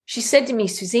She said to me,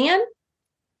 Suzanne,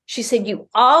 she said, you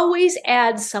always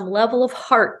add some level of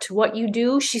heart to what you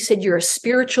do. She said, you're a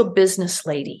spiritual business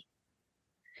lady.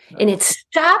 And it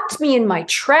stopped me in my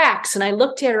tracks. And I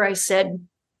looked at her, I said,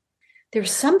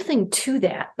 there's something to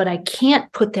that, but I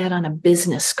can't put that on a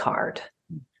business card.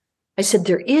 I said,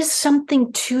 there is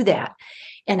something to that.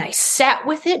 And I sat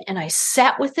with it and I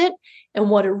sat with it. And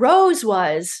what arose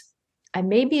was, I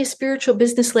may be a spiritual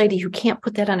business lady who can't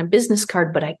put that on a business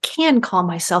card, but I can call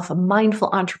myself a mindful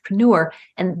entrepreneur,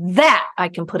 and that I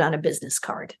can put on a business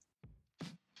card.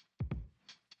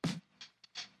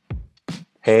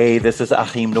 Hey, this is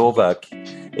Achim Novak,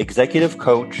 executive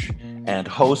coach and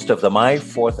host of the My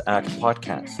Fourth Act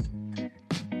podcast.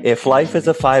 If life is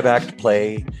a 5-act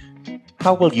play,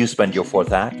 how will you spend your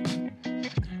fourth act?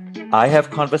 I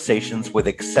have conversations with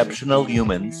exceptional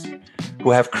humans who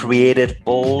have created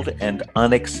bold and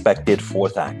unexpected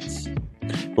fourth acts.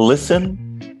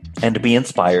 Listen and be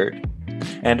inspired.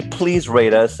 And please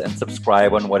rate us and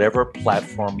subscribe on whatever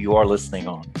platform you are listening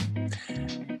on.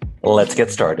 Let's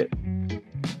get started.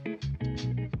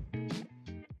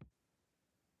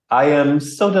 I am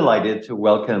so delighted to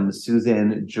welcome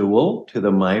Suzanne Jewell to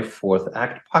the My Fourth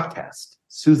Act podcast.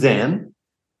 Suzanne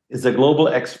is a global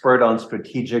expert on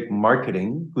strategic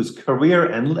marketing whose career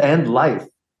and life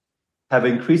have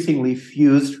increasingly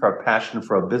fused her passion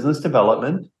for business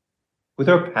development with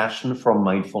her passion for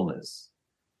mindfulness.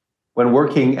 When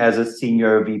working as a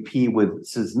senior VP with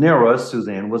Cisneros,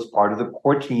 Suzanne was part of the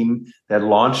core team that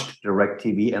launched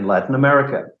DirecTV in Latin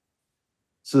America.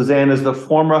 Suzanne is the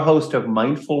former host of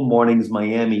Mindful Mornings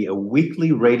Miami, a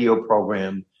weekly radio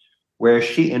program where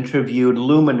she interviewed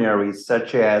luminaries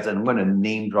such as, and I'm going to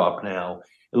name drop now,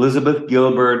 Elizabeth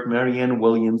Gilbert, Marianne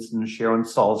Williamson, Sharon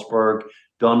Salzberg,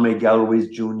 Don Miguel Ruiz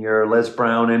Jr., Les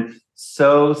Brown, and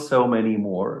so many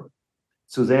more.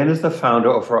 Suzanne is the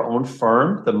founder of her own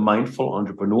firm, The Mindful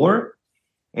Entrepreneur,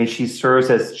 and she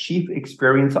serves as Chief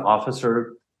Experience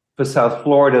Officer for South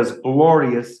Florida's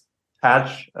glorious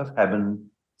Patch of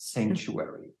Heaven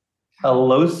Sanctuary.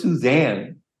 Hello,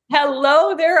 Suzanne.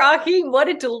 Hello there, Achim. What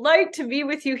a delight to be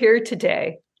with you here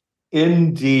today.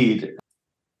 Indeed.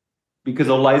 Because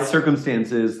of life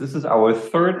circumstances, this is our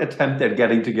third attempt at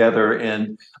getting together,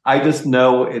 and I just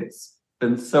know it's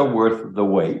been so worth the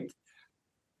wait.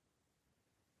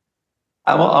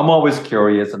 I'm always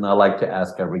curious, and I like to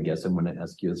ask every guest. I'm going to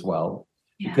ask you as well,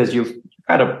 because you've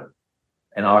kind of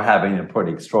and are having a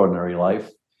pretty extraordinary life.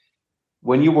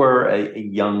 When you were a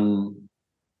young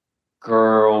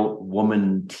girl,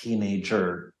 woman,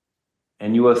 teenager,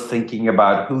 and you were thinking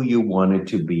about who you wanted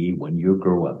to be when you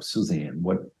grew up, Suzanne,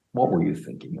 what were you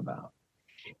thinking about?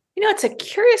 You know, it's a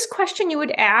curious question you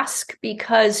would ask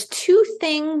because two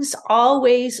things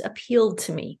always appealed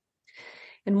to me.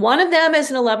 And one of them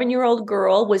as an 11-year-old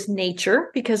girl was nature,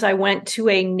 because I went to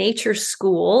a nature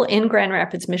school in Grand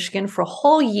Rapids, Michigan for a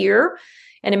whole year.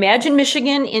 And imagine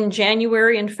Michigan in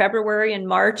January and February and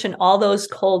March and all those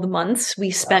cold months.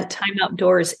 We spent time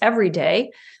outdoors every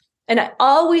day. And I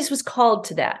always was called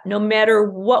to that, no matter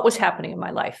what was happening in my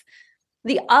life.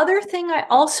 The other thing I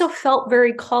also felt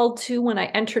very called to when I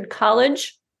entered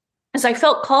college is I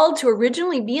felt called to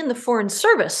originally be in the Foreign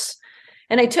Service.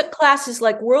 And I took classes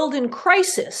like World in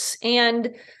Crisis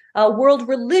and World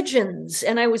Religions.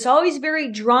 And I was always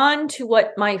very drawn to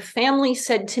what my family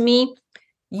said to me.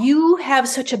 You have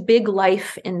such a big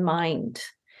life in mind.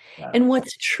 Yeah. And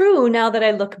what's true now that I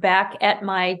look back at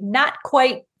my not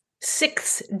quite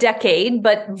 6th decade,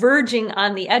 but verging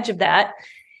on the edge of that,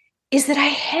 is that I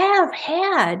have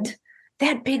had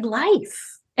that big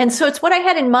life. And so it's what I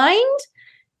had in mind,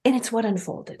 and it's what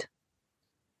unfolded.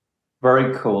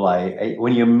 Very cool. I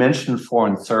when you mentioned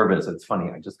Foreign Service, it's funny.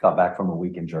 I just got back from a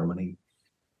week in Germany.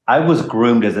 I was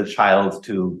groomed as a child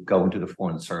to go into the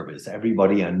Foreign Service.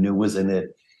 Everybody I knew was in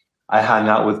it. I hung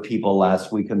out with people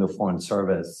last week in the Foreign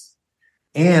Service.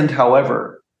 And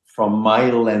however, from my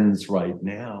lens right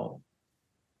now,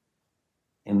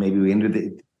 and maybe we ended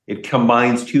it, it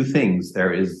combines two things.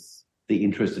 There is the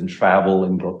interest in travel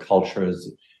and cultures,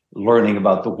 learning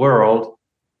about the world.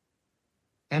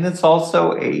 And it's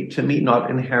also to me, not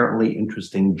inherently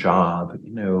interesting job,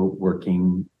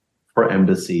 working for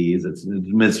embassies. It's an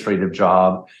administrative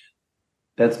job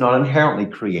that's not inherently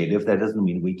creative. That doesn't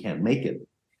mean we can't make it.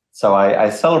 So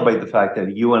I celebrate the fact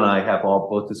that you and I have all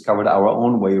both discovered our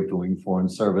own way of doing Foreign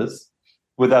Service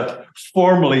without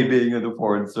formally being in the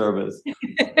Foreign Service.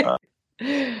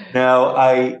 Now,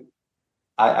 I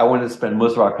want to spend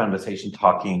most of our conversation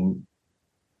talking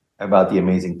about the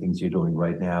amazing things you're doing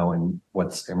right now and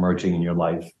what's emerging in your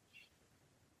life.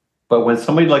 But when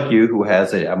somebody like you who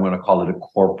has I'm going to call it a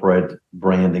corporate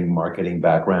branding marketing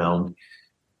background,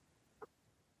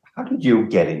 How did you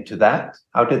get into that?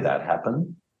 How did that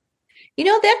happen?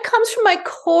 That comes from my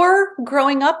core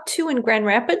growing up too in Grand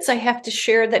Rapids. I have to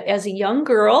share that as a young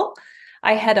girl,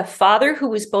 I had a father who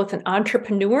was both an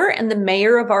entrepreneur and the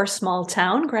mayor of our small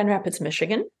town, Grand Rapids,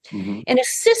 Michigan, and a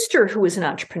sister who was an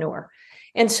entrepreneur.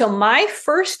 And so my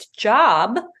first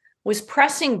job was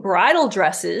pressing bridal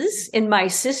dresses in my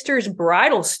sister's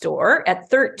bridal store at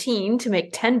 13 to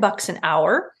make $10 an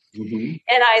hour. And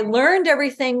I learned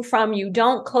everything from you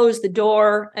don't close the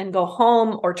door and go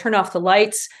home or turn off the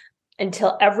lights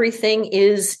until everything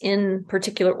is in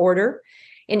particular order.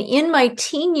 And in my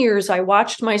teen years, I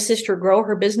watched my sister grow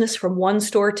her business from one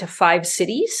store to 5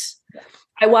 cities.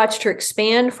 I watched her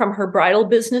expand from her bridal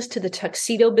business to the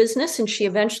tuxedo business. And she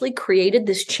eventually created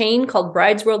this chain called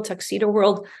Brides World, Tuxedo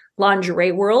World,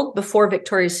 Lingerie World before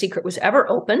Victoria's Secret was ever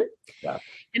open. Yeah.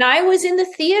 And I was in the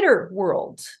theater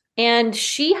world. And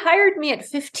she hired me at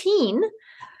 15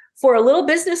 for a little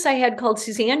business I had called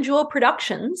Suzanne Jewell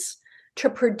Productions to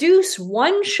produce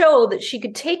one show that she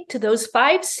could take to those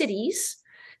 5 cities,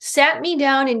 sat me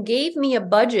down and gave me a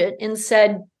budget and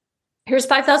said, here's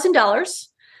 $5,000.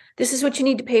 This is what you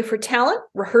need to pay for talent,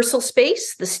 rehearsal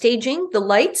space, the staging, the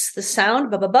lights, the sound,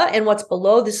 blah, blah, blah. And what's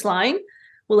below this line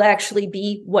will actually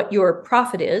be what your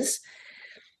profit is.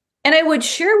 And I would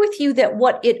share with you that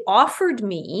what it offered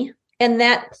me and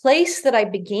that place that I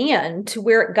began to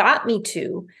where it got me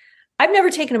to, I've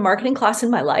never taken a marketing class in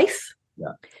my life.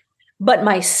 Yeah. But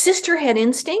my sister had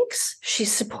instincts. She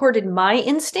supported my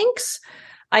instincts.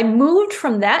 I moved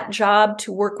from that job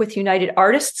to work with United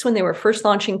Artists when they were first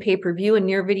launching pay-per-view and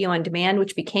near video on demand,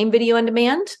 which became video on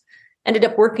demand. Ended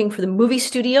up working for the movie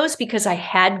studios because I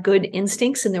had good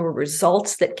instincts and there were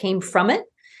results that came from it,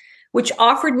 which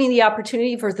offered me the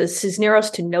opportunity for the Cisneros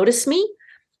to notice me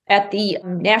at the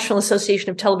National Association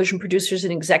of Television Producers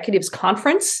and Executives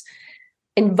Conference,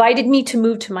 invited me to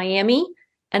move to Miami,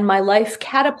 and my life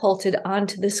catapulted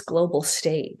onto this global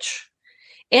stage.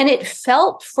 And it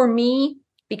felt for me,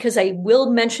 because I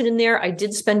will mention in there, I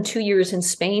did spend 2 years in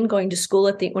Spain going to school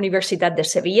at the Universidad de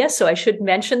Sevilla. So I should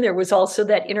mention there was also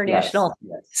that international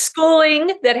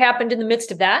schooling that happened in the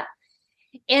midst of that.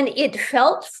 And it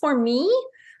felt for me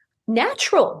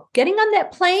natural getting on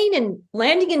that plane and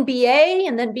landing in BA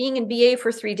and then being in BA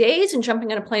for 3 days and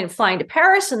jumping on a plane and flying to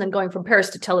Paris and then going from Paris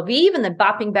to Tel Aviv and then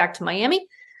bopping back to Miami.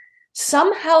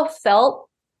 Somehow felt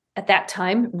at that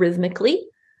time rhythmically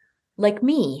like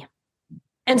me.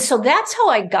 And so that's how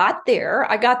I got there.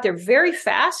 I got there very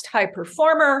fast, high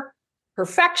performer,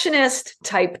 perfectionist,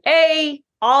 type A,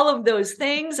 all of those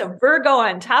things, a Virgo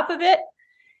on top of it.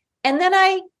 And then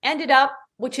I ended up,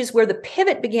 which is where the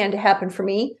pivot began to happen for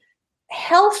me.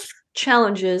 Health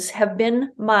challenges have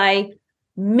been my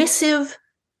missive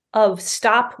of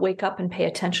stop, wake up, and pay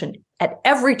attention at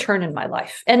every turn in my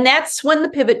life. And that's when the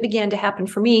pivot began to happen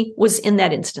for me, was in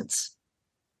that instance.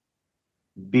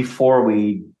 Before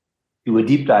we do a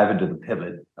deep dive into the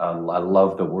pivot, I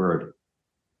love the word.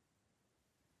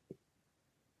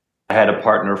 I had a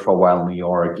partner for a while in New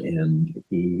York, and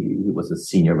he was a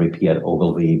senior VP at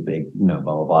Ogilvy, big, blah,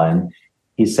 blah, blah. And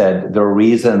he said, the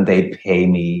reason they pay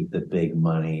me the big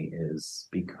money is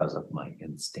because of my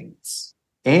instincts.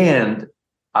 And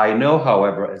I know,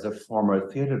 however, as a former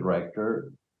theater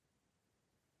director,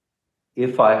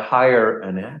 if I hire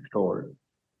an actor,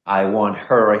 I want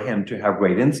her or him to have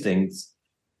great instincts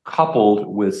coupled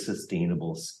with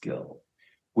sustainable skill.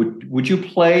 Would you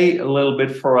play a little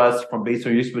bit for us from based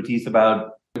on your expertise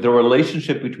about the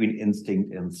relationship between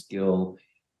instinct and skill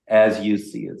as you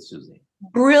see it, Suzanne?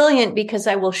 Brilliant, because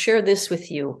I will share this with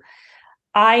you.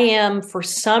 I am, for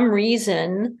some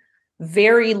reason,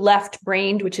 very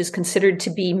left-brained, which is considered to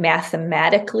be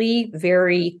mathematically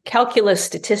very calculus,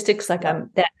 statistics, like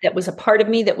that was a part of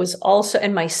me that was also,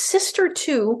 and my sister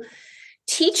too,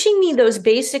 teaching me those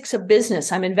basics of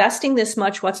business. I'm investing this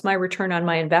much. What's my return on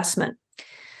my investment?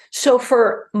 So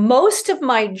for most of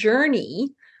my journey,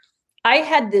 I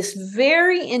had this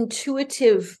very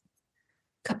intuitive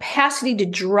capacity to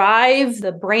drive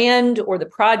the brand or the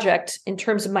project in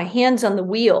terms of my hands on the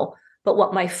wheel. But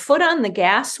what my foot on the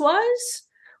gas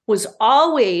was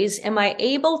always, am I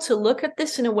able to look at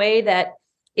this in a way that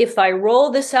if I roll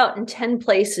this out in 10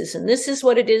 places, and this is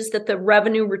what it is that the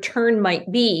revenue return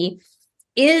might be,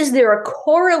 is there a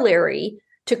corollary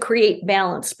to create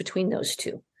balance between those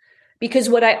two? Because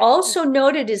what I also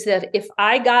noted is that if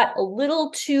I got a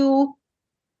little too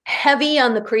heavy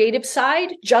on the creative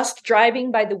side, just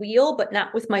driving by the wheel, but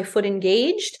not with my foot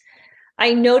engaged,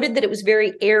 I noted that it was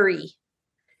very airy.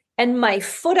 and my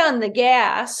foot on the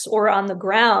gas or on the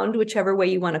ground, whichever way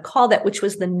you want to call that, which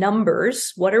was the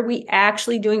numbers. What are we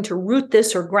actually doing to root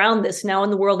this or ground this? Now in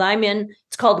the world I'm in,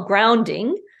 it's called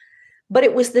grounding, but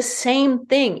it was the same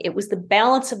thing. It was the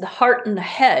balance of the heart and the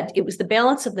head. It was the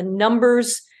balance of the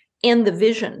numbers and the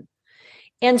vision.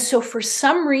 And so for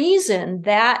some reason,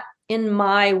 that in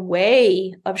my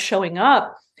way of showing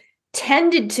up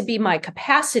tended to be my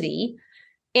capacity.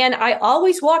 And I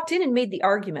always walked in and made the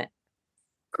argument.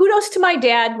 Kudos to my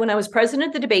dad when I was president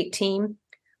of the debate team,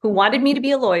 who wanted me to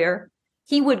be a lawyer.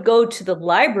 He would go to the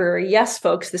library. Yes,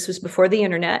 folks, this was before the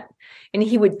internet. And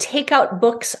he would take out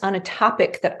books on a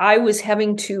topic that I was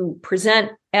having to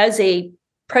present as a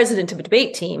president of a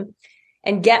debate team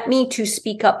and get me to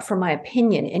speak up for my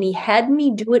opinion. And he had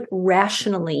me do it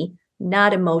rationally,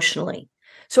 not emotionally.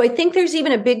 So I think there's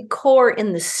even a big core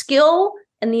in the skill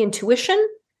and the intuition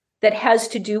that has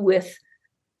to do with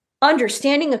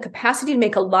understanding a capacity to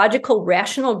make a logical,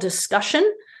 rational discussion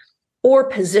or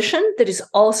position that is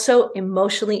also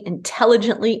emotionally,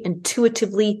 intelligently,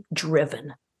 intuitively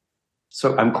driven.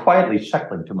 So I'm quietly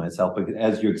chuckling to myself because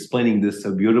as you're explaining this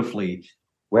so beautifully,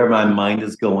 where my mind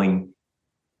is going,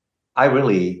 I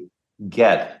really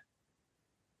get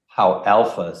how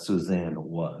alpha Suzanne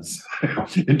was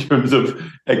in terms of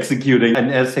executing.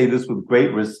 And I say this with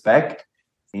great respect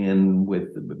and with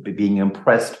being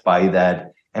impressed by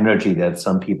that energy that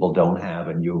some people don't have,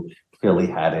 and you clearly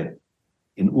had it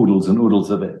in oodles and oodles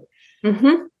of it.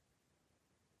 Mm-hmm.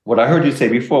 What I heard you say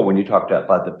before when you talked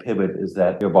about the pivot is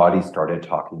that your body started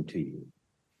talking to you.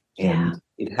 And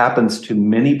it happens to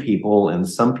many people, and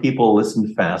some people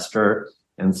listen faster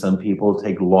and some people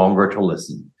take longer to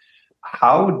listen.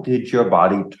 How did your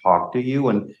body talk to you,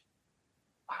 and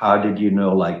how did you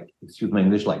know, like, excuse my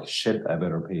English, like, shit, I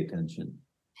better pay attention?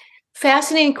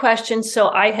 Fascinating question. So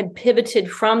I had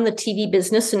pivoted from the TV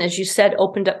business and, as you said,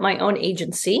 opened up my own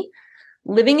agency,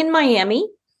 living in Miami.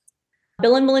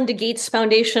 Bill and Melinda Gates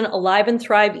Foundation, Alive and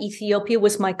Thrive Ethiopia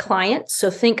was my client.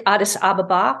 So think Addis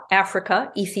Ababa,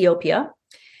 Africa, Ethiopia.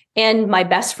 And my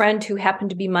best friend, who happened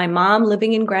to be my mom,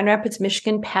 living in Grand Rapids,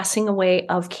 Michigan, passing away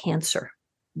of cancer.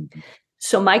 Mm-hmm.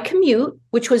 So my commute,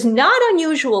 which was not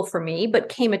unusual for me, but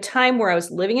came a time where I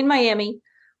was living in Miami,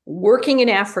 working in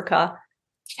Africa,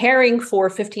 caring for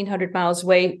 1,500 miles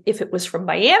away. If it was from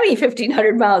Miami,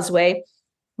 1,500 miles away,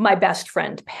 my best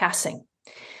friend passing.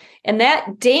 And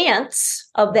that dance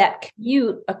of that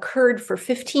commute occurred for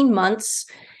 15 months.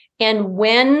 And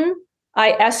when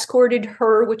I escorted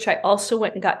her, which I also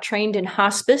went and got trained in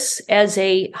hospice as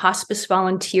a hospice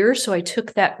volunteer, so I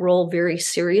took that role very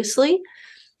seriously.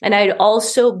 And I'd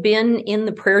also been in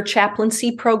the prayer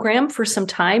chaplaincy program for some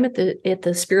time at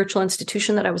the spiritual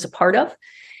institution that I was a part of.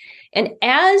 And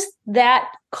as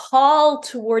that call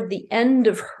toward the end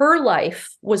of her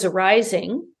life was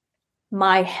arising,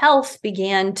 my health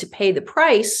began to pay the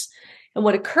price. And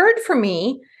what occurred for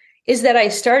me is that I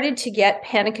started to get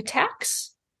panic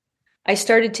attacks. I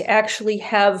started to actually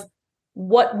have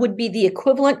what would be the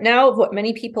equivalent now of what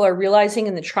many people are realizing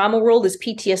in the trauma world is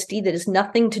PTSD, that has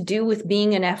nothing to do with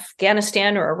being in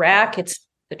Afghanistan or Iraq. It's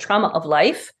the trauma of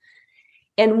life.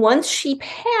 And once she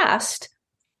passed,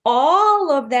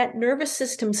 all of that nervous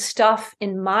system stuff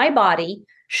in my body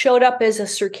showed up as a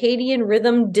circadian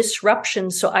rhythm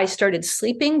disruption. So I started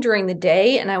sleeping during the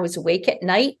day and I was awake at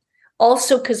night.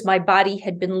 Also, because my body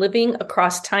had been living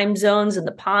across time zones and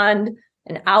the pond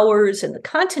and hours and the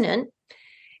continent.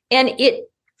 And it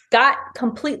got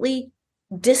completely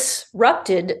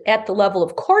disrupted at the level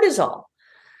of cortisol.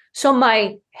 So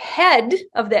my head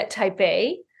of that type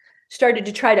A started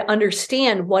to try to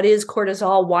understand, what is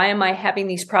cortisol? Why am I having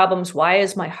these problems? Why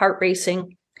is my heart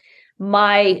racing?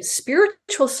 My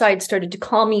spiritual side started to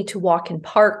call me to walk in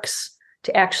parks,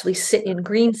 to actually sit in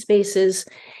green spaces.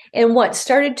 And what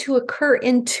started to occur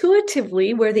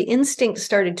intuitively, where the instinct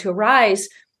started to arise,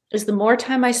 is the more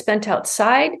time I spent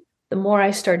outside, the more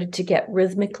I started to get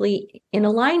rhythmically in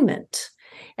alignment.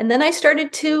 And then I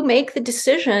started to make the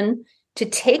decision to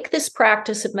take this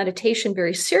practice of meditation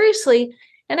very seriously.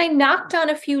 And I knocked on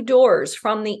a few doors,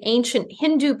 from the ancient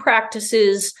Hindu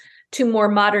practices to more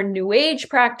modern New Age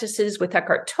practices with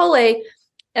Eckhart Tolle.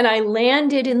 And I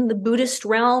landed in the Buddhist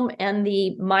realm and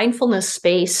the mindfulness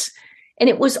space. And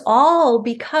it was all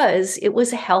because it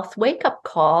was a health wake-up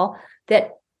call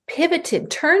that pivoted,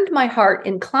 turned my heart,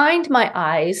 inclined my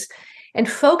eyes,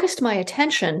 and focused my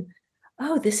attention.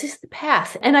 Oh, this is the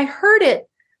path. And I heard it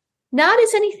not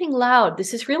as anything loud.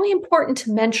 This is really important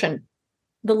to mention.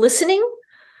 The listening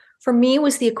for me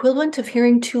was the equivalent of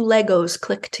hearing two Legos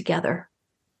click together.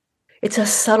 It's a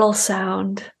subtle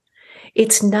sound.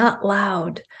 It's not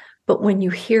loud, but when you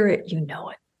hear it, you know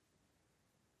it.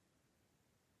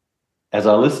 As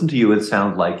I listen to you, it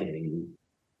sounds like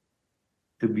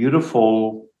a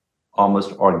beautiful,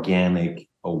 almost organic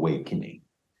awakening.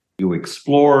 You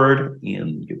explored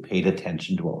and you paid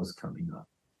attention to what was coming up.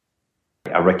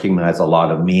 I recognize a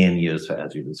lot of me in you, so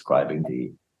as you're describing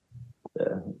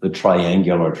the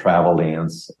triangular travel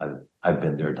dance. I've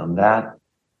been there, done that.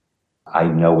 I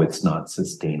know it's not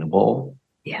sustainable.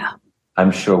 Yeah.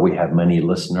 I'm sure we have many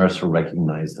listeners who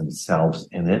recognize themselves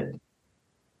in it.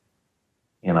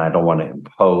 And I don't want to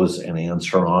impose an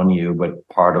answer on you, but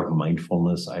part of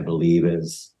mindfulness, I believe,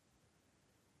 is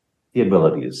the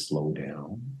ability to slow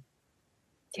down.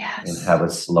 Yes. And have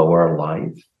a slower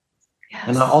life. Yes.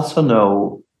 And I also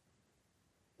know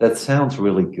that sounds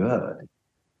really good.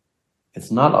 It's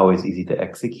not always easy to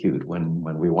execute when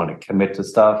we want to commit to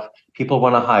stuff. People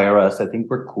want to hire us. I think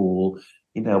we're cool.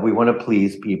 We want to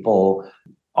please people.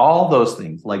 All those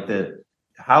things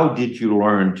how did you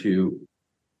learn to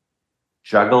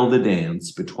juggle the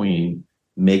dance between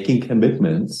making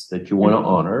commitments that you want to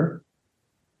honor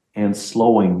and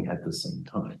slowing at the same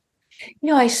time?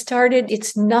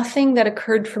 It's nothing that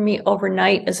occurred for me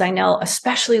overnight, as I now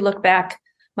especially look back.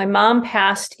 My mom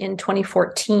passed in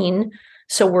 2014,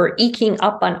 so we're eking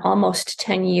up on almost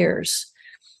 10 years.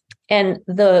 And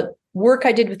the work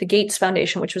I did with the Gates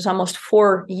Foundation, which was almost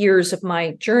 4 years of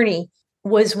my journey,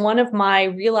 was one of my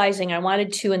realizing I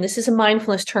wanted to, and this is a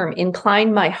mindfulness term,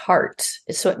 incline my heart.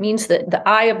 So it means that the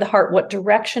eye of the heart, what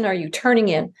direction are you turning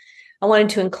in? I wanted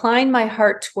to incline my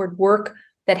heart toward work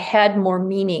that had more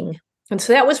meaning. And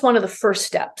so that was one of the first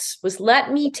steps, was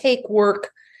let me take work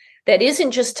that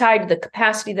isn't just tied to the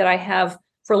capacity that I have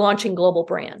for launching global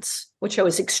brands, which I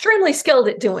was extremely skilled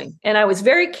at doing. And I was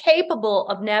very capable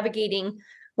of navigating,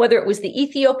 whether it was the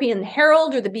Ethiopian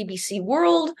Herald or the BBC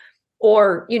World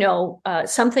or,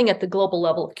 something at the global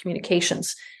level of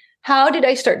communications. How did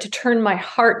I start to turn my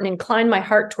heart and incline my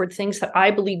heart toward things that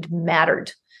I believed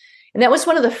mattered? And that was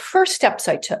one of the first steps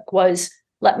I took, was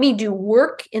let me do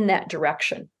work in that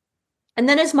direction. And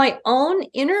then as my own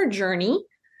inner journey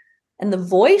and the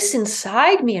voice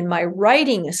inside me and my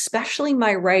writing, especially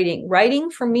my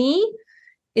writing for me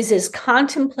is as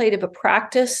contemplative a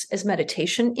practice as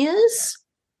meditation is,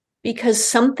 because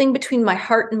something between my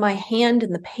heart and my hand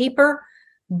and the paper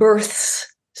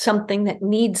births something that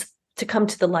needs to come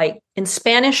to the light. In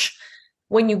Spanish,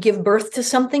 when you give birth to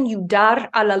something, you dar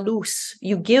a la luz,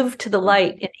 you give to the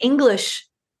light. In English,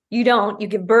 you don't, you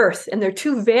give birth. And they're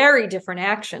two very different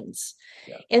actions.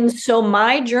 Yeah. And so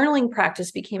my journaling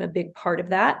practice became a big part of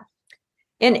that.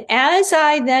 And as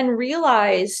I then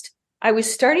realized I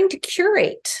was starting to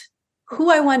curate who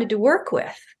I wanted to work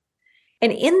with.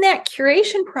 And in that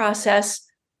curation process,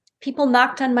 people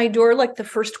knocked on my door like the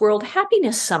First World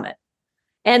Happiness Summit.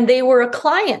 And they were a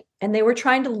client and they were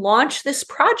trying to launch this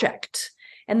project.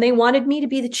 And they wanted me to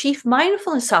be the chief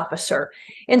mindfulness officer.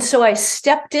 And so I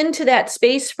stepped into that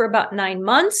space for about 9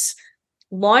 months,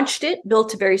 launched it,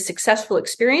 built a very successful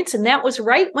experience. And that was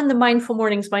right when the Mindful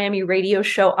Mornings Miami radio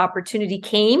show opportunity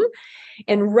came.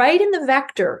 And right in the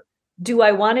vector, do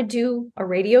I want to do a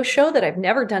radio show that I've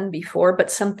never done before,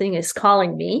 but something is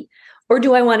calling me? Or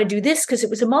do I want to do this? Because it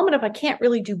was a moment of I can't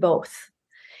really do both.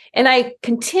 And I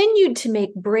continued to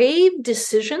make brave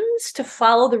decisions to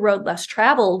follow the road less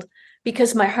traveled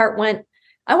because my heart went,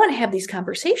 I want to have these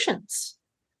conversations.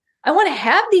 I want to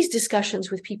have these discussions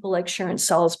with people like Sharon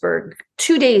Salzberg.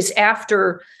 2 days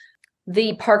after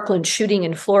the Parkland shooting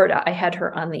in Florida, I had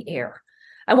her on the air.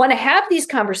 I want to have these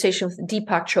conversations with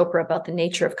Deepak Chopra about the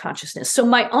nature of consciousness. So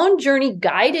my own journey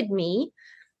guided me,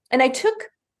 and I took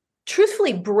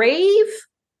truthfully brave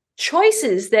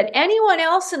choices that anyone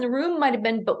else in the room might have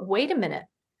been, but wait a minute.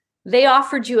 They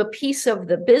offered you a piece of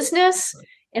the business,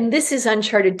 and this is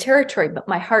uncharted territory. But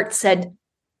my heart said,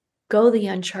 go the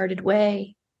uncharted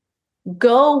way.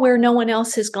 Go where no one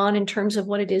else has gone in terms of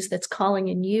what it is that's calling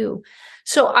in you.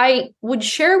 So I would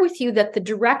share with you that the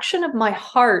direction of my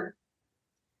heart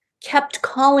kept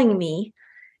calling me,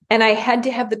 and I had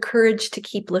to have the courage to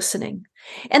keep listening.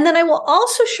 And then I will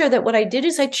also share that what I did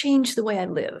is I changed the way I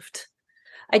lived.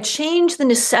 I changed the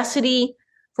necessity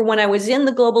for when I was in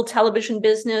the global television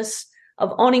business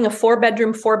of owning a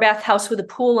 4-bedroom, 4-bath house with a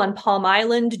pool on Palm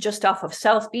Island, just off of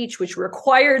South Beach, which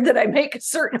required that I make a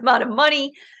certain amount of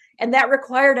money. And that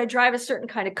required I drive a certain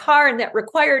kind of car, and that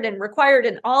required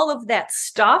and all of that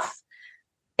stuff.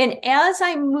 And as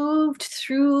I moved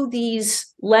through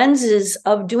these lenses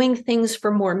of doing things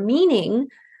for more meaning,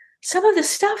 some of the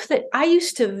stuff that I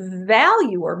used to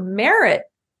value or merit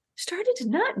started to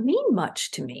not mean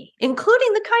much to me,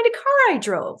 including the kind of car I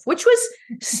drove, which was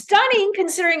stunning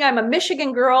considering I'm a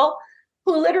Michigan girl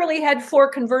who literally had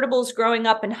 4 convertibles growing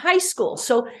up in high school.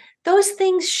 So those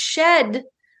things shed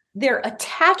their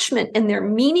attachment and their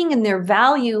meaning and their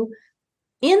value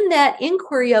in that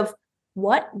inquiry of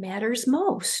what matters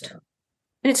most.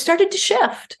 And it started to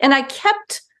shift. And I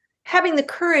kept having the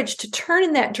courage to turn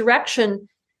in that direction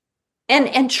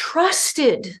and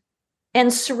trusted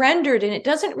and surrendered. And it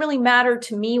doesn't really matter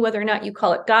to me whether or not you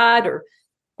call it God or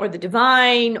the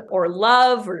divine or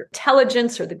love or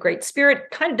intelligence or the great spirit.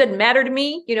 It kind of doesn't matter to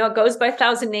me. It goes by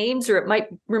 1,000 names or it might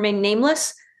remain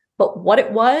nameless. But what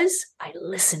it was, I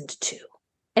listened to.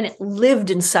 And it lived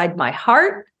inside my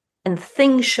heart and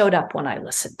things showed up when I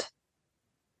listened.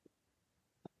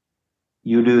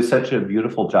 You do such a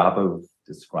beautiful job of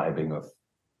describing of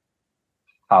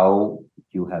how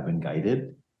you have been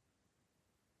guided.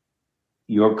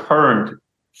 Your current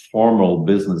formal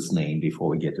business name before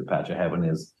we get to Patch of Heaven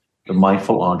is the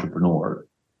Mindful Entrepreneur.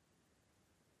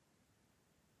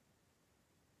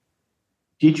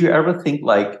 Did you ever think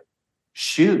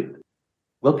shoot,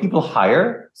 will people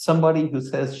hire somebody who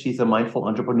says she's a mindful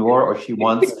entrepreneur or she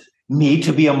wants me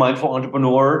to be a mindful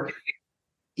entrepreneur?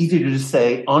 Easy to just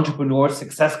say entrepreneur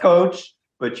success coach,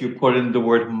 but you put in the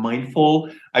word mindful.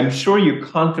 I'm sure you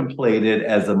contemplated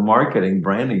as a marketing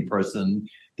branding person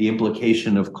the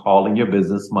implication of calling your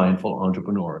business Mindful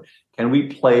Entrepreneur. Can we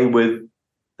play with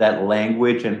that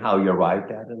language and how you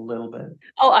arrived at it a little bit?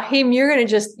 Oh, Ahim,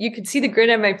 you could see the grin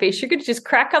on my face. You're going to just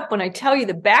crack up when I tell you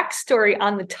the backstory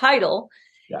on the title.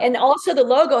 Yeah. And also the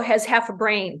logo has half a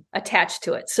brain attached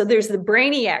to it. So there's the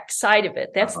brainiac side of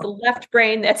it. That's the left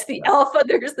brain. That's the alpha.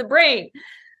 There's the brain.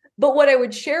 But what I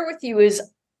would share with you is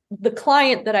the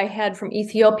client that I had from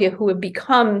Ethiopia who have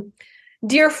become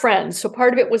dear friends. So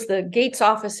part of it was the Gates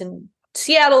office in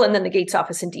Seattle and then the Gates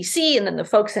office in DC and then the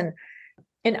folks in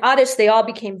Addis. They all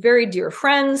became very dear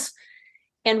friends.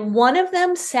 And one of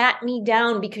them sat me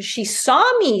down because she saw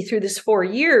me through this 4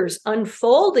 years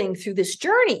unfolding through this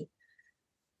journey.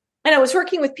 And I was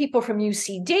working with people from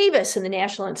UC Davis and the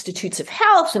National Institutes of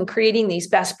Health and creating these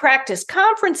best practice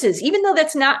conferences. Even though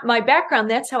that's not my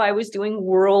background, that's how I was doing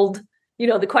world,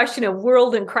 the question of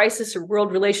world in crisis or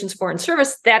world relations, foreign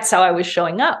service, that's how I was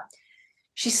showing up.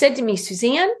 She said to me,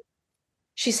 Suzanne,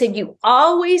 she said, you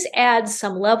always add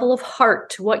some level of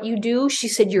heart to what you do. She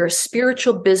said, you're a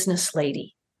spiritual business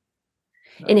lady.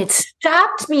 And it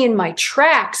stopped me in my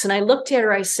tracks. And I looked at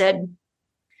her, I said,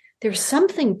 there's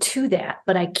something to that,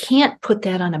 but I can't put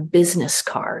that on a business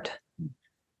card.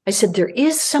 I said, there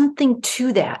is something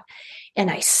to that.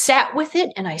 And I sat with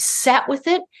it and I sat with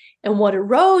it. And what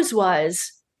arose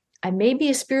was, I may be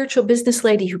a spiritual business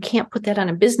lady who can't put that on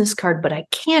a business card, but I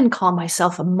can call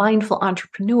myself a mindful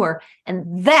entrepreneur.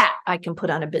 And that I can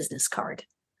put on a business card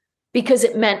because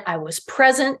it meant I was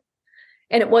present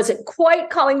and it wasn't quite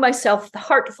calling myself the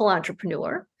heartful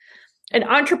entrepreneur. An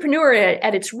entrepreneur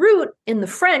at its root in the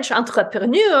French,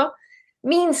 entrepreneur,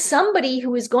 means somebody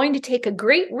who is going to take a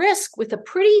great risk with a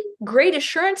pretty great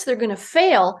assurance they're going to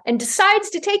fail and decides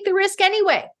to take the risk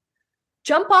anyway.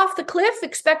 Jump off the cliff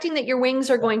expecting that your wings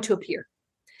are going to appear.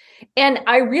 And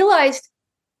I realized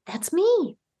that's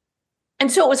me.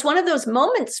 And so it was one of those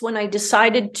moments when I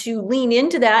decided to lean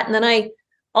into that. And then I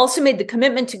also made the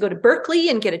commitment to go to Berkeley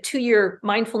and get a 2-year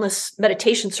mindfulness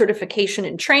meditation certification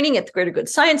and training at the Greater Good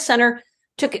Science Center.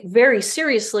 Took it very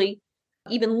seriously,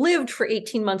 even lived for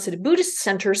 18 months at a Buddhist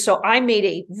center. So I made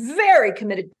a very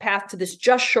committed path to this,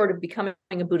 just short of becoming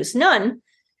a Buddhist nun.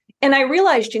 And I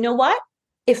realized, you know what?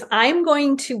 If I'm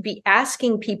going to be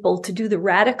asking people to do the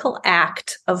radical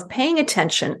act of paying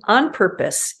attention on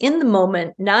purpose, in the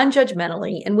moment,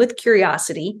 non-judgmentally, and with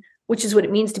curiosity, which is what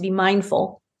it means to be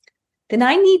mindful, then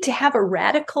I need to have a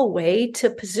radical way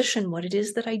to position what it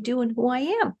is that I do and who I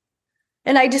am.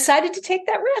 And I decided to take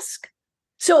that risk.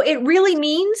 So it really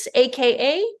means,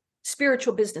 AKA,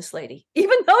 spiritual business lady,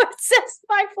 even though it says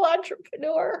mindful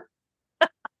entrepreneur.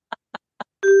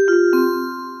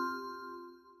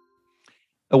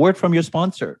 A word from your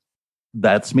sponsor.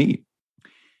 That's me.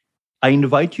 I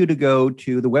invite you to go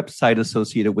to the website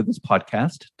associated with this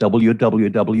podcast,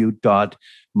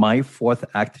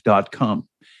 www.myfourthact.com.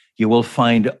 You will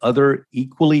find other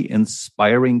equally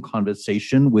inspiring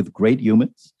conversation with great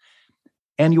humans.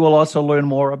 And you will also learn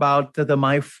more about the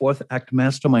My Fourth Act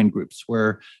mastermind groups,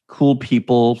 where cool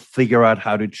people figure out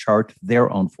how to chart their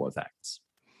own fourth acts.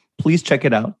 Please check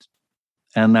it out.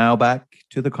 And now back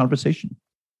to the conversation.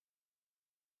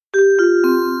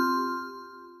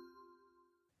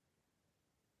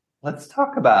 Let's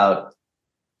talk about,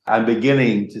 I'm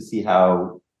beginning to see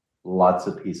how lots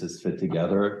of pieces fit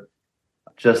together.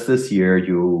 Just this year,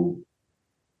 you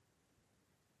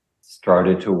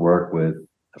started to work with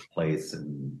a place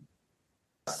in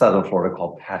Southern Florida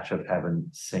called Patch of Heaven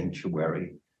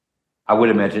Sanctuary. I would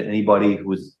imagine anybody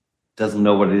who doesn't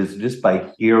know what it is, just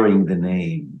by hearing the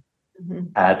name,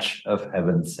 Patch of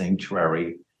Heaven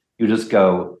Sanctuary, you just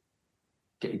go,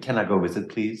 can I go visit,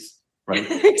 please? Right?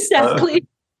 Exactly.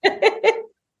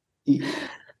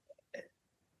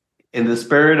 In the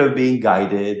spirit of being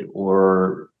guided,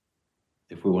 or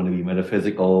if we want to be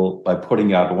metaphysical, by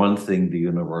putting out one thing, the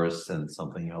universe sends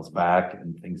something else back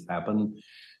and things happen.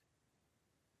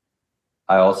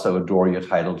 I also adore your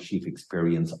title, Chief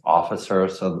Experience Officer.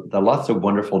 So there are lots of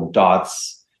wonderful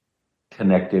dots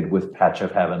connected with Patch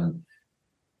of Heaven.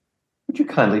 Would you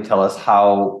kindly tell us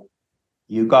how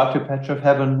you got to Patch of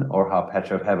Heaven, or how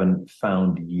Patch of Heaven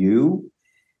found you?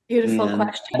 Beautiful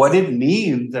question. What it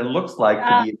means and looks like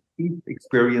to be a Chief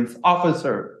Experience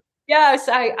Officer. Yes,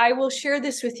 I will share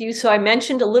this with you. So I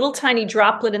mentioned a little tiny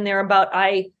droplet in there about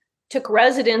I took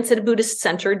residence at a Buddhist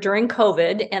center during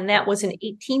COVID, and that was an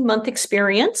 18-month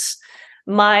experience.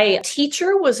 My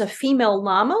teacher was a female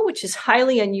lama, which is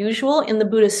highly unusual in the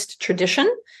Buddhist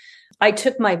tradition. I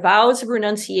took my vows of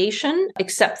renunciation,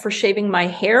 except for shaving my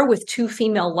hair, with 2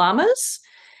 female lamas.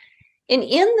 And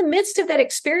in the midst of that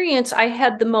experience, I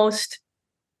had the most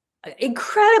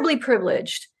incredibly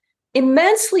privileged,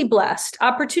 immensely blessed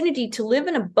opportunity to live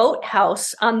in a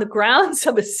boathouse on the grounds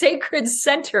of a sacred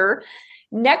center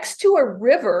next to a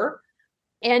river,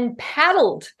 and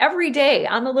paddled every day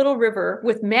on the little river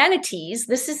with manatees.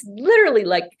 This is literally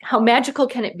like, how magical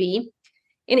can it be?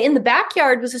 And in the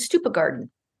backyard was a stupa garden.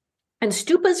 And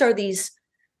stupas are these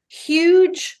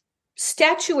huge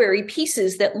statuary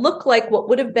pieces that look like what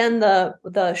would have been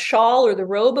the shawl or the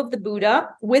robe of the Buddha,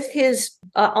 with his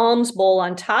alms bowl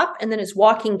on top, and then his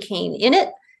walking cane in it.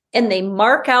 And they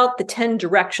mark out the 10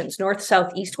 directions: north,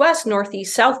 south, east, west,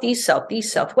 northeast, southeast,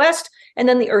 southeast, southwest, and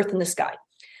then the earth and the sky.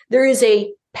 There is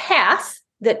a path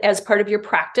that, as part of your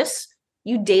practice,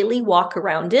 you daily walk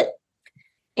around it.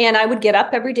 And I would get up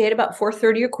every day at about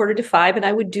 4:30 or 4:45, and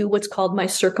I would do what's called my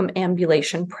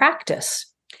circumambulation practice.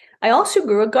 I also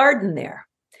grew a garden there.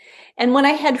 And when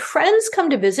I had friends come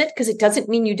to visit, because it doesn't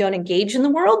mean you don't engage in the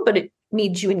world, but it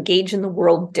means you engage in the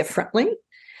world differently,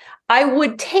 I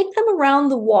would take them around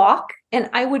the walk, and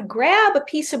I would grab a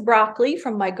piece of broccoli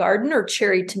from my garden, or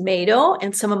cherry tomato,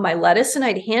 and some of my lettuce, and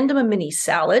I'd hand them a mini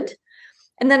salad.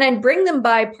 And then I'd bring them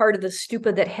by part of the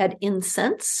stupa that had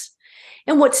incense.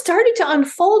 And what started to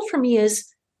unfold for me is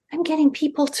I'm getting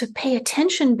people to pay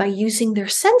attention by using their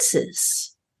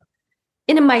senses.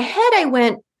 And in my head, I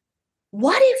went,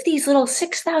 what if these little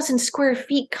 6,000 square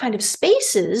feet kind of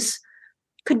spaces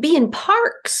could be in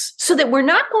parks, so that we're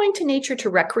not going to nature to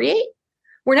recreate,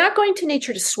 we're not going to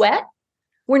nature to sweat,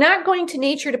 we're not going to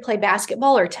nature to play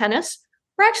basketball or tennis,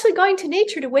 we're actually going to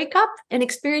nature to wake up and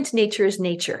experience nature as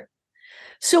nature.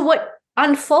 So what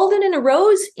unfolded and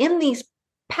arose in these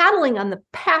paddling on the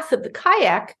path of the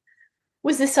kayak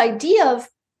was this idea of,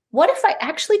 what if I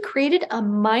actually created a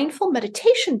mindful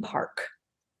meditation park?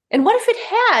 And what if it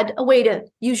had a way to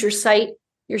use your sight,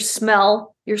 your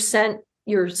smell, your scent,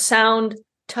 your sound,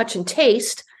 touch, and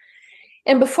taste?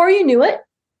 And before you knew it,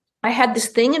 I had this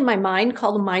thing in my mind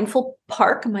called a mindful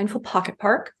park, a mindful pocket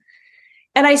park.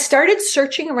 And I started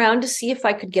searching around to see if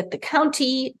I could get the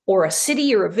county or a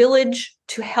city or a village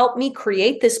to help me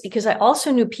create this, because I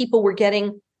also knew people were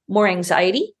getting more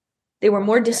anxiety. They were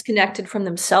more disconnected from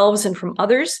themselves and from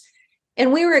others.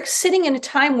 And we were sitting in a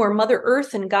time where Mother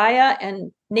Earth and Gaia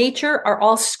and nature are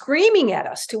all screaming at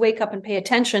us to wake up and pay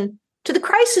attention to the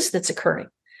crisis that's occurring.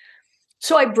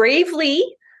 So I bravely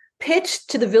pitched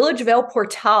to the village of El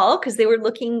Portal, because they were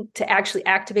looking to actually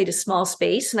activate a small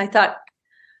space. And I thought,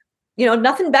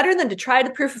 nothing better than to try the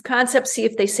proof of concept, see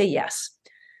if they say yes.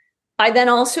 I then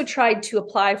also tried to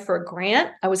apply for a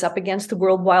grant. I was up against the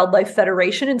World Wildlife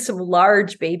Federation and some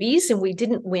large babies, and we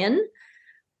didn't win.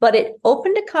 But it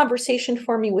opened a conversation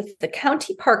for me with the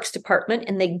county parks department,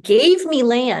 and they gave me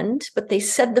land, but they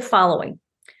said the following: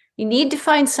 you need to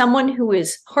find someone who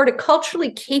is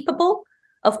horticulturally capable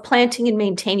of planting and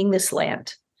maintaining this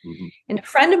land. Mm-hmm. And a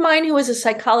friend of mine who was a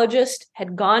psychologist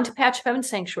had gone to Patch of Heaven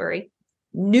Sanctuary,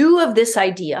 knew of this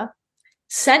idea,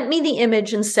 sent me the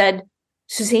image and said,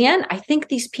 Suzanne, I think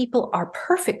these people are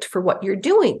perfect for what you're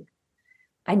doing.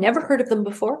 I never heard of them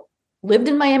before, lived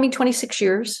in Miami 26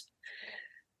 years,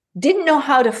 didn't know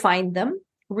how to find them,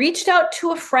 reached out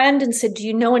to a friend and said, do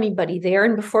you know anybody there?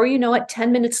 And before you know it,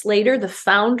 10 minutes later, the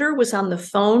founder was on the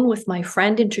phone with my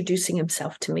friend introducing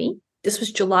himself to me. This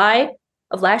was July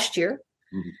of last year.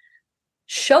 Mm-hmm.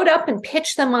 Showed up and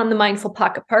pitched them on the Mindful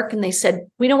Pocket Park. And they said,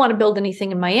 we don't want to build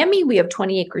anything in Miami. We have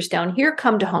 20 acres down here.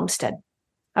 Come to Homestead.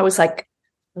 I was like,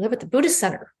 I live at the Buddhist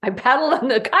Center. I paddle on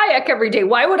the kayak every day.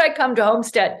 Why would I come to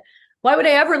Homestead? Why would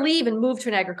I ever leave and move to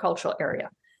an agricultural area?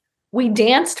 We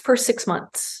danced for 6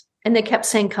 months and they kept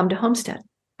saying, come to Homestead.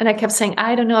 And I kept saying,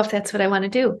 I don't know if that's what I want to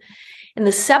do. In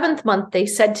the 7th month, they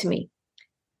said to me,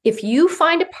 if you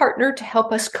find a partner to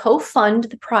help us co-fund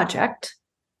the project,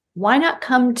 why not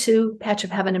come to Patch of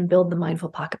Heaven and build the Mindful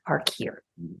Pocket Park here?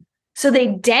 So they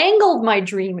dangled my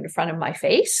dream in front of my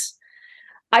face.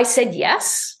 I said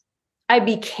yes. I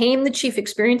became the chief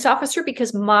experience officer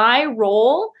because my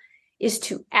role is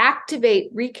to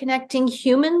activate reconnecting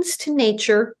humans to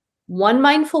nature, one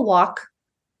mindful walk,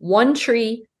 one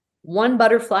tree, one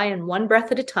butterfly, and one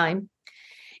breath at a time.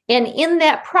 And in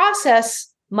that process,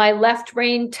 my left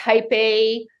brain type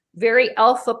A, very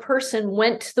alpha person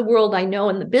went to the world I know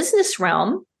in the business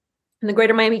realm. And the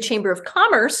Greater Miami Chamber of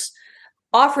Commerce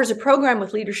offers a program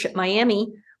with Leadership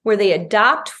Miami where they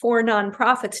adopt 4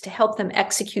 nonprofits to help them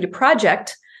execute a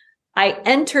project. I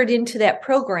entered into that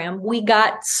program. We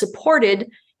got supported,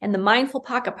 and the Mindful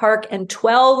Pocket Park and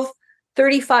 12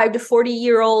 35 to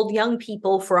 40-year-old young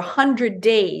people for 100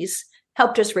 days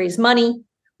helped us raise money.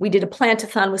 We did a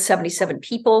plant-a-thon with 77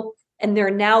 people, and there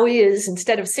now is,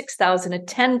 instead of 6,000, a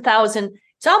 10,000,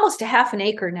 it's almost a half an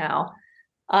acre now,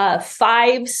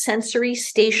 5 sensory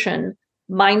station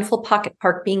Mindful Pocket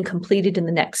Park being completed in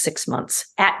the next 6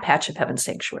 months at Patch of Heaven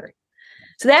Sanctuary.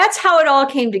 So that's how it all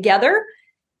came together.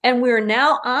 And we're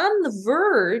now on the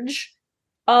verge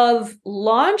of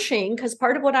launching, because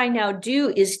part of what I now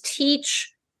do is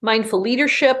teach mindful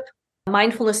leadership,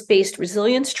 mindfulness-based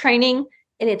resilience training,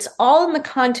 and it's all in the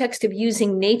context of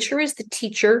using nature as the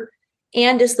teacher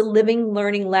and as the living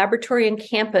learning laboratory and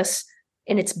campus.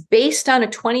 And it's based on a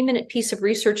 20-minute piece of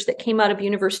research that came out of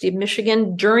University of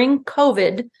Michigan during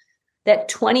COVID, that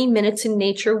 20 minutes in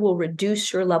nature will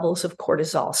reduce your levels of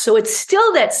cortisol. So it's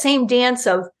still that same dance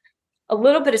of a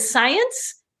little bit of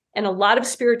science and a lot of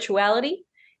spirituality,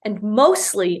 and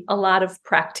mostly a lot of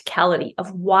practicality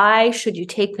of why should you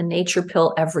take the nature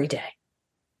pill every day.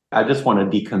 I just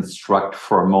want to deconstruct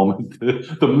for a moment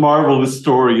the marvelous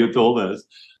story you told us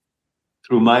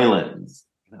through my lens.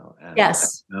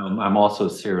 Yes. I'm also a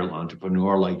serial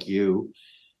entrepreneur like you.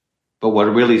 But what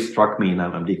really struck me, and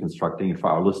I'm deconstructing it for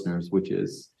our listeners, which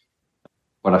is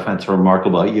what I find so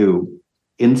remarkable about you,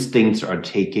 instincts are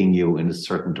taking you in a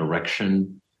certain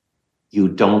direction. You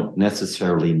don't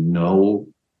necessarily know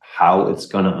how it's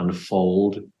going to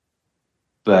unfold,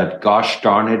 but gosh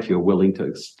darn it, you're willing to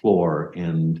explore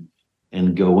and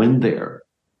go in there.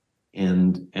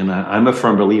 And I'm a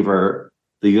firm believer,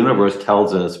 the universe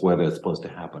tells us whether it's supposed to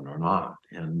happen or not.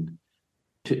 And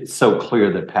it's so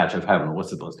clear that Patch of Heaven was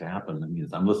supposed to happen. I mean,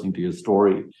 as I'm listening to your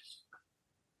story,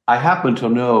 I happen to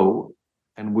know,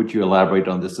 and would you elaborate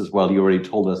on this as well? You already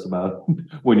told us about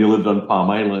when you lived on Palm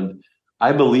Island.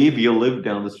 I believe you live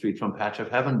down the street from Patch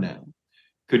of Heaven now.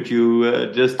 Could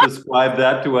you just describe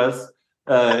that to us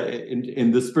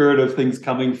in the spirit of things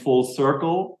coming full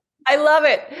circle? I love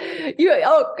it.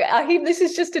 Ahim, this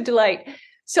is just a delight.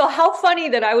 So how funny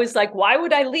that I was like, why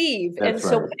would I leave? That's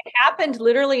so right. it happened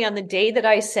literally on the day that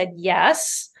I said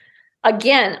yes.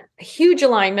 Again, huge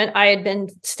alignment. I had been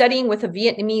studying with a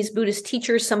Vietnamese Buddhist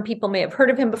teacher. Some people may have heard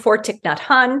of him before, Thich Nhat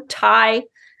Hanh, Thai.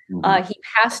 Mm-hmm. He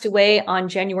passed away on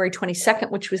January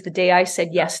 22nd, which was the day I said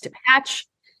yes to Patch.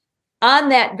 On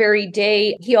that very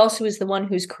day, he also is the one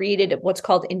who's created what's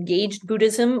called Engaged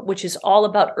Buddhism, which is all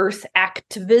about earth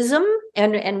activism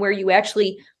and where you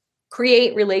actually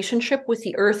create relationship with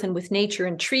the earth and with nature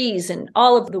and trees and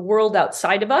all of the world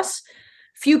outside of us.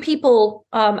 Few people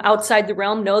outside the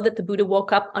realm know that the Buddha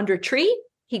woke up under a tree.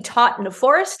 He taught in a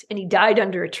forest and he died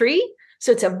under a tree.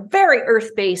 So it's a very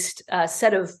earth-based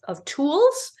set of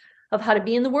tools of how to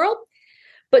be in the world.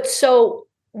 But so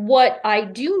what I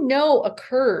do know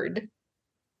occurred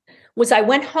was I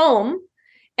went home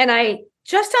and I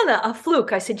just on a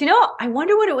fluke, I said, I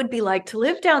wonder what it would be like to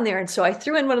live down there. And so I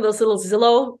threw in one of those little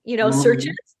Zillow,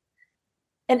 searches,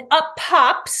 and up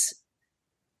pops,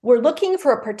 we're looking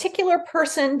for a particular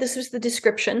person. This was the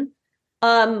description.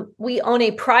 We own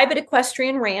a private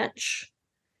equestrian ranch.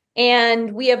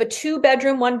 And we have a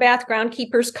 2-bedroom, 1-bath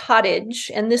groundkeeper's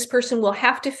cottage. And this person will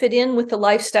have to fit in with the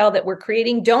lifestyle that we're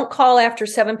creating. Don't call after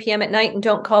 7 p.m. at night and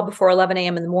don't call before 11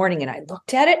 a.m. in the morning. And I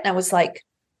looked at it and I was like,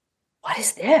 what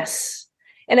is this?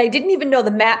 And I didn't even know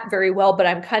the map very well, but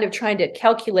I'm kind of trying to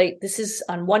calculate this is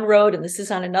on one road and this is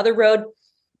on another road.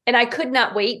 And I could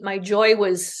not wait. My joy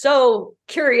was so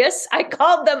curious. I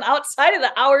called them outside of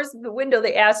the hours of the window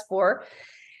they asked for,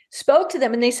 spoke to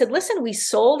them, and they said, listen, we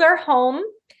sold our home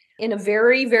in a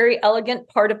very, very elegant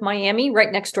part of Miami,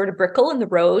 right next door to Brickell and the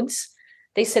roads.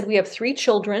 They said, we have 3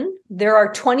 children. There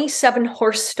are 27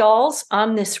 horse stalls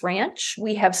on this ranch.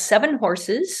 We have 7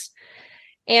 horses,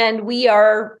 and we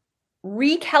are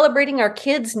recalibrating our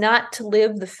kids not to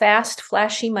live the fast,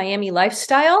 flashy Miami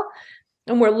lifestyle.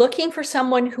 And we're looking for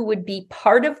someone who would be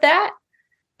part of that.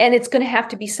 And it's going to have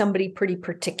to be somebody pretty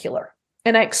particular.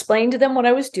 And I explained to them what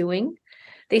I was doing.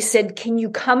 They said, can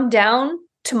you come down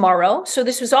tomorrow? So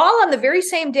this was all on the very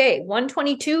same day,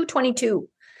 1/22/22.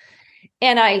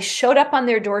 And I showed up on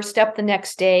their doorstep the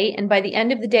next day. And by the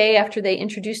end of the day, after they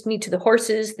introduced me to the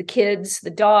horses, the kids,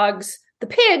 the dogs, the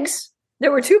pigs,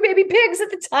 there were 2 baby pigs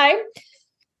at the time.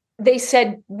 They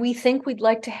said, we think we'd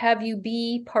like to have you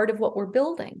be part of what we're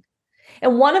building.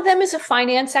 And one of them is a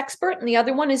finance expert and the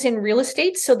other one is in real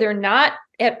estate. So they're not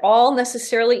at all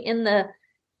necessarily in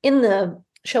the,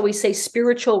 shall we say,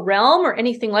 spiritual realm or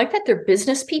anything like that. They're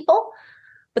business people,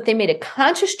 but they made a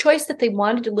conscious choice that they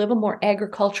wanted to live a more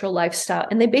agricultural lifestyle.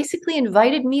 And they basically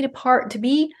invited me to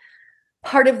be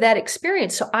part of that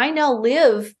experience. So I now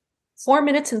live 4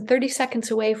 minutes and 30 seconds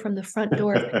away from the front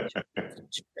door.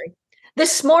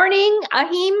 This morning,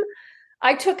 Ahim,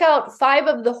 I took out 5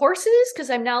 of the horses because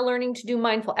I'm now learning to do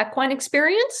mindful equine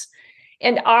experience.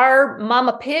 And our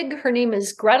mama pig, her name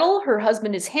is Gretel. Her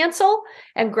husband is Hansel.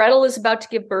 And Gretel is about to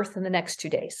give birth in the next 2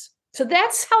 days. So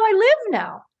that's how I live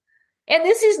now. And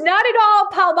this is not at all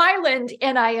Palm Island.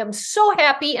 And I am so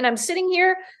happy. And I'm sitting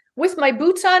here with my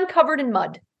boots on, covered in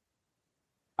mud.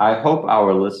 I hope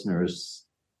our listeners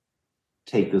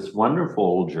take this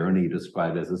wonderful journey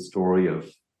described as a story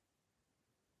of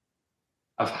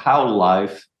how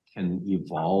life can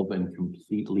evolve in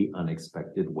completely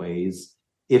unexpected ways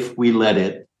if we let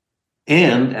it.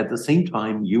 And at the same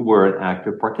time, you were an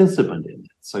active participant in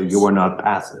it. So you were not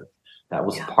passive. That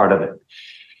was part of it.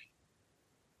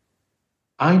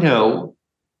 I know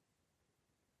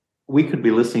we could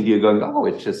be listening to you going, oh,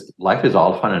 it's just life is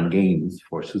all fun and games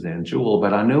for Suzanne Jewell.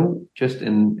 But I know just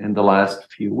in the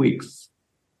last few weeks,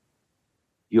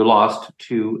 you lost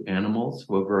 2 animals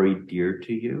who were very dear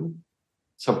to you.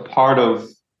 So part of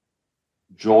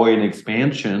joy and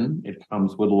expansion, it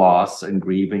comes with loss and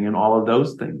grieving and all of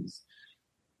those things.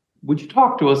 Would you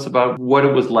talk to us about what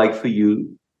it was like for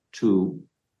you to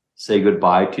say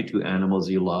goodbye to 2 animals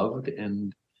you loved,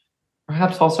 and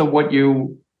perhaps also what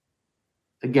you,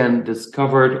 again,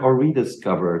 discovered or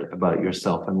rediscovered about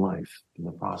yourself and life in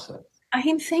the process?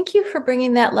 Ahim, thank you for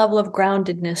bringing that level of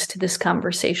groundedness to this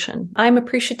conversation. I'm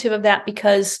appreciative of that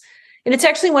because, and it's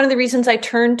actually one of the reasons I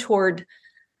turned toward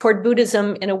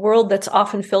Buddhism in a world that's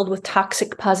often filled with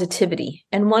toxic positivity.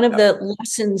 And one of the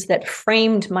lessons that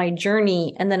framed my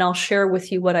journey, and then I'll share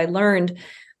with you what I learned,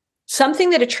 something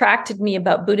that attracted me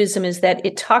about Buddhism is that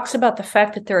it talks about the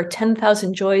fact that there are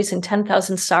 10,000 joys and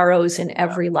 10,000 sorrows in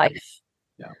every life.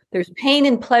 Yeah. There's pain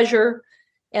and pleasure,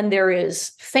 and there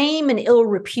is fame and ill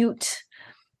repute.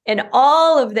 And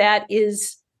all of that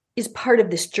is part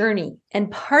of this journey. And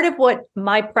part of what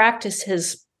my practice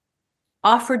has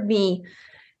offered me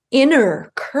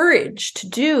inner courage to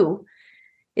do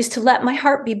is to let my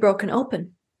heart be broken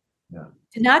open. Yeah.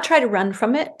 To not try to run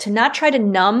from it, to not try to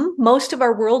numb. Most of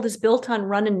our world is built on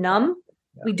run and numb.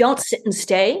 Yeah. We don't sit and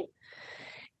stay.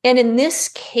 And in this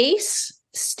case,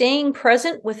 staying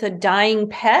present with a dying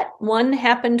pet, one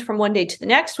happened from one day to the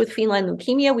next with feline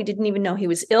leukemia. We didn't even know he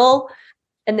was ill.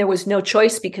 And there was no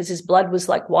choice because his blood was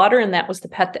like water. And that was the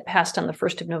pet that passed on the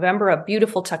 1st of November, a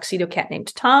beautiful tuxedo cat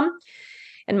named Tom.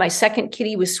 And my second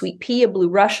kitty was Sweet Pea, a blue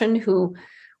Russian who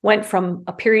went from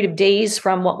a period of days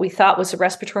from what we thought was a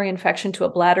respiratory infection to a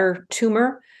bladder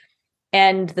tumor.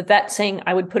 And the vet saying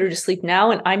I would put her to sleep now.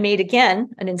 And I made,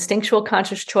 again, an instinctual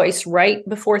conscious choice right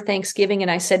before Thanksgiving. And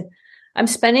I said, I'm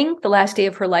spending the last day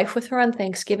of her life with her on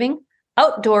Thanksgiving,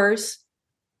 outdoors,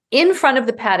 in front of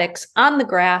the paddocks, on the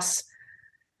grass.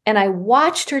 And I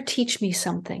watched her teach me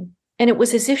something. And it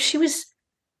was as if she was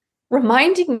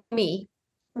reminding me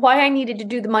why I needed to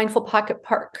do the Mindful Pocket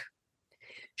Park.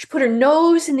 She put her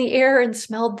nose in the air and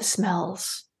smelled the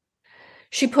smells.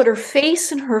 She put her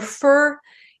face and her fur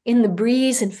in the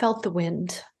breeze and felt the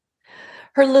wind.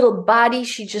 Her little body,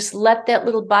 she just let that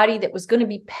little body that was going to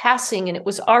be passing, and it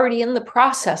was already in the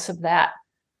process of that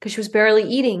because she was barely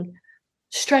eating,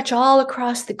 stretch all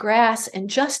across the grass and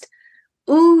just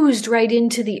oozed right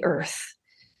into the earth.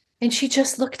 And she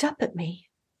just looked up at me.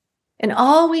 And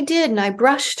all we did, and I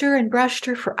brushed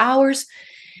her for hours.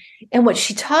 And what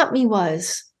she taught me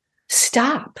was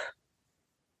stop.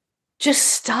 Just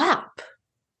stop.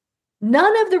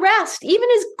 None of the rest, even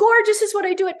as gorgeous as what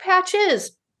I do at Patch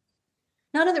is,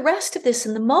 none of the rest of this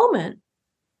in the moment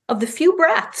of the few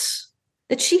breaths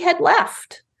that she had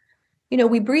left. You know,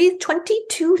 we breathe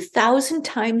 22,000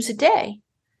 times a day.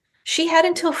 She had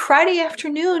until Friday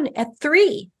afternoon at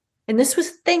 3. And this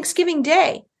was Thanksgiving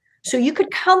Day. So you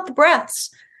could count the breaths.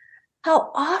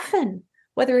 How often,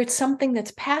 whether it's something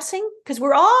that's passing, because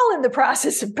we're all in the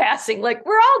process of passing, like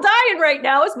we're all dying right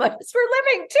now as much as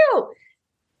we're living too.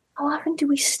 How often do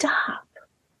we stop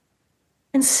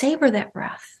and savor that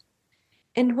breath?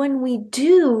 And when we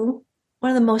do,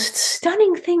 one of the most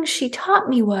stunning things she taught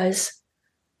me was,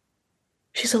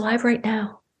 she's alive right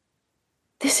now.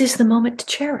 This is the moment to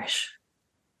cherish.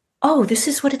 Oh, this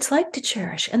is what it's like to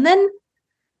cherish. And then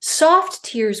soft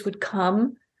tears would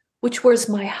come, which was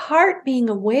my heart being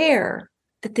aware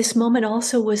that this moment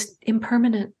also was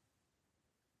impermanent.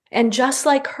 And just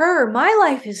like her, my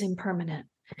life is impermanent.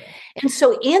 And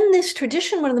so in this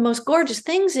tradition, one of the most gorgeous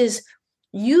things is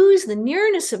use the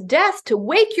nearness of death to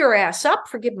wake your ass up,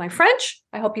 forgive my French,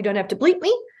 I hope you don't have to bleep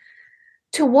me,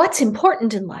 to what's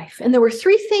important in life. And there were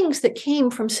 3 things that came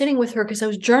from sitting with her because I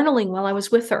was journaling while I was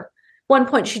with her. One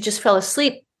point, she just fell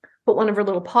asleep, put one of her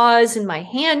little paws in my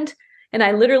hand, and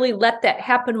I literally let that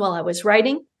happen while I was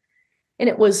writing. And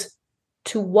it was,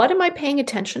 to what am I paying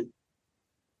attention?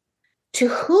 To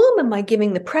whom am I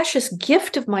giving the precious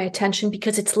gift of my attention?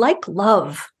 Because it's like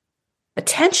love.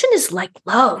 Attention is like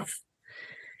love.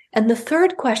 And the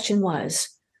third question was,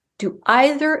 do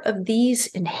either of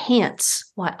these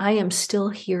enhance why I am still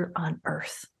here on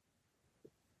earth?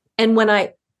 And when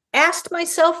I asked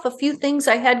myself a few things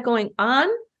I had going on,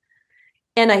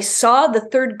 and I saw the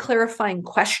third clarifying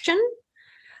question,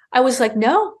 I was like,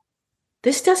 no,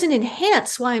 this doesn't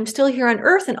enhance why I'm still here on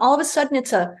earth. And all of a sudden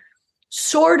it's a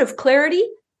sword of clarity.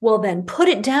 Well, then put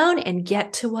it down and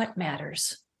get to what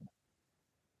matters.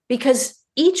 Because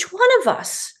each one of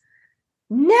us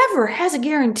never has a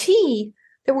guarantee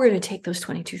that we're going to take those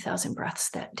 22,000 breaths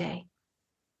that day.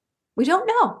 We don't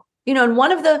know. And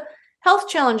one of the health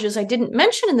challenges I didn't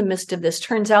mention in the midst of this,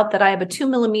 turns out that I have a 2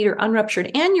 millimeter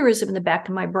unruptured aneurysm in the back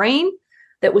of my brain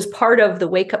that was part of the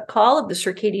wake-up call of the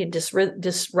circadian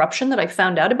disruption that I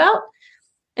found out about,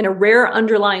 and a rare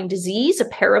underlying disease, a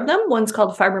pair of them. One's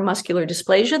called fibromuscular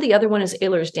dysplasia. The other one is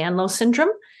Ehlers-Danlos syndrome.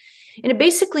 And it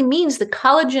basically means the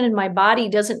collagen in my body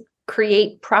doesn't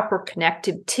create proper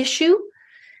connective tissue.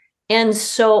 And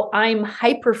so I'm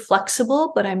hyper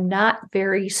flexible, but I'm not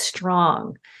very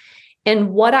strong.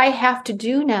 And what I have to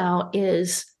do now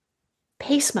is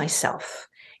pace myself.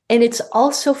 And it's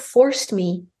also forced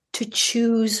me to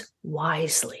choose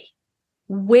wisely.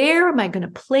 Where am I going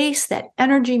to place that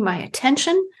energy, my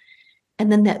attention?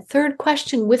 And then that third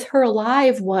question with her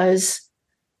alive was,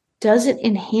 does it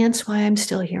enhance why I'm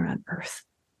still here on earth?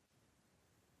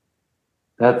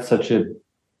 That's such a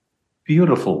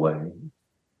beautiful way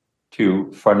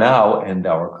to, for now, end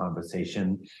our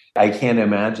conversation. I can't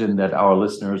imagine that our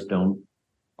listeners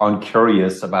aren't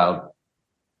curious about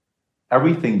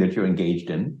everything that you're engaged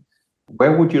in.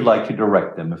 Where would you like to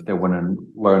direct them if they want to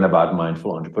learn about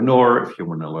Mindful Entrepreneur, if you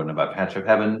want to learn about Patch of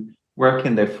Heaven? Where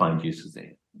can they find you,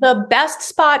 Suzanne? The best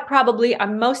spot, probably,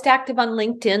 I'm most active on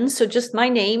LinkedIn. So just my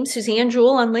name, Suzanne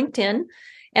Jewell on LinkedIn.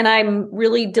 And I'm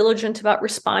really diligent about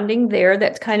responding there.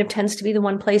 That kind of tends to be the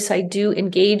one place I do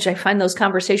engage. I find those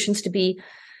conversations to be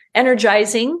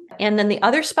energizing. And then the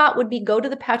other spot would be go to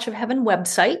the Patch of Heaven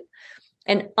website.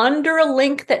 And under a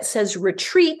link that says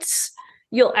retreats,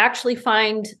 you'll actually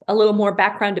find a little more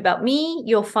background about me.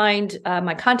 You'll find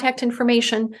my contact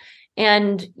information.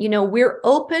 And, we're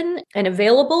open and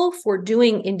available for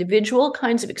doing individual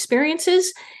kinds of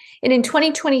experiences. And in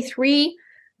 2023,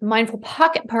 Mindful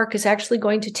Pocket Park is actually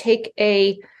going to take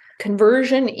a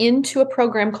conversion into a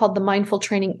program called the Mindful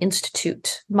Training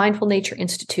Institute, Mindful Nature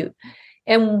Institute.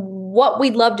 And what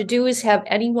we'd love to do is have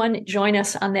anyone join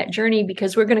us on that journey,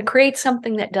 because we're going to create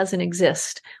something that doesn't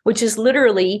exist, which is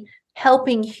literally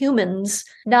helping humans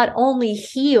not only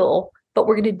heal, but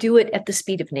we're going to do it at the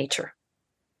speed of nature.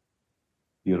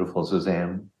 Beautiful,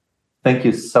 Suzanne. Thank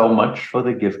you so much for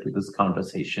the gift of this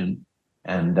conversation,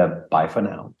 and bye for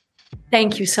now.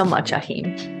 Thank you so much,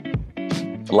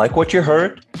 Ahim. Like what you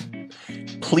heard?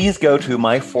 Please go to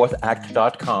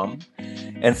myfourthact.com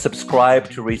and subscribe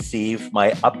to receive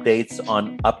my updates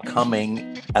on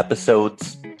upcoming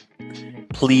episodes.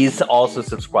 Please also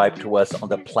subscribe to us on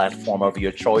the platform of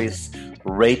your choice.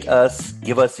 Rate us,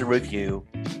 give us a review,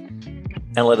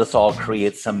 and let us all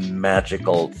create some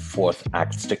magical fourth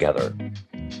acts together.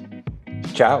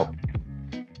 Ciao.